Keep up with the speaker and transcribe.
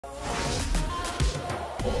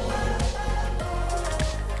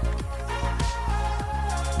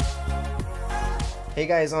Hey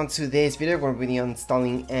guys, on today's video we're going to be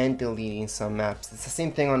installing and deleting some apps. It's the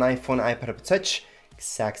same thing on iPhone, iPad, or Touch,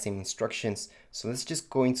 exact same instructions. So let's just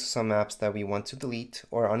go into some apps that we want to delete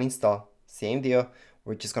or uninstall. Same deal.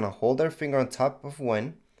 We're just going to hold our finger on top of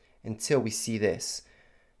one until we see this.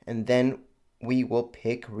 And then we will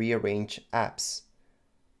pick rearrange apps.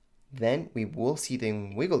 Then we will see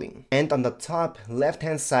them wiggling. And on the top left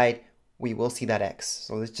hand side, we will see that X.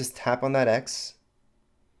 So let's just tap on that X.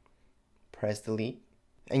 Press delete,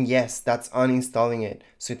 and yes, that's uninstalling it,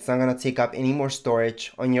 so it's not going to take up any more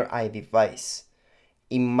storage on your iDevice.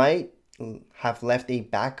 It might have left a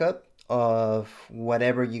backup of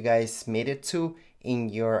whatever you guys made it to in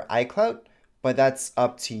your iCloud, but that's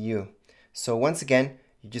up to you. So once again,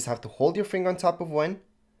 you just have to hold your finger on top of one,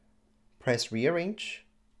 press rearrange.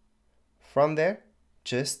 From there,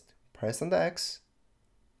 just press on the X,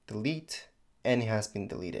 delete, and it has been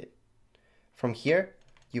deleted. From here,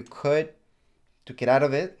 you could to get out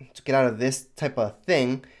of this type of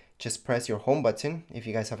thing, just press your home button. If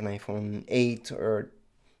you guys have an iPhone 8 or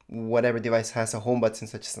whatever device has a home button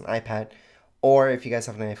such as an iPad, or if you guys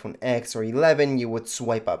have an iPhone X or 11, you would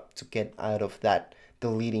swipe up to get out of that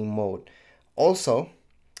deleting mode. Also,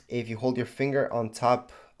 if you hold your finger on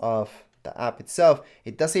top of the app itself,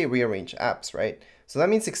 it does say rearrange apps, right? So that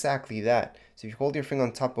means exactly that. So if you hold your finger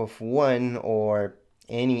on top of one or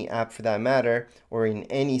any app for that matter, or in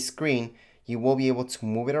any screen, you will be able to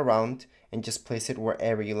move it around and just place it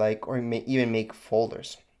wherever you like, or even make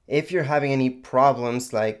folders. If you're having any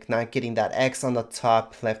problems like not getting that X on the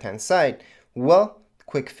top left hand side, well,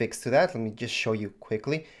 quick fix to that, let me just show you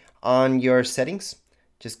quickly. On your settings,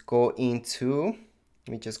 just go into, let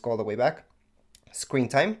me just go all the way back, screen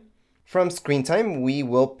time. From screen time, we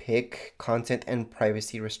will pick content and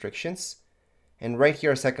privacy restrictions. And right here,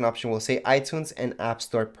 our second option will say iTunes and App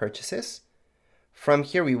Store purchases. From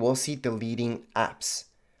here, we will see deleting apps.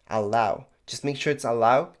 Allow. Just make sure it's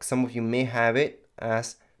allow, because some of you may have it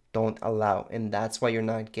as don't allow, and that's why you're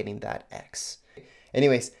not getting that X.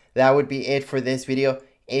 Anyways, that would be it for this video.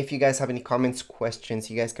 If you guys have any comments,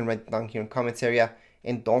 questions, you guys can write down here in the comments area.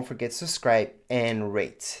 And don't forget to subscribe and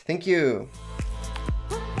rate. Thank you.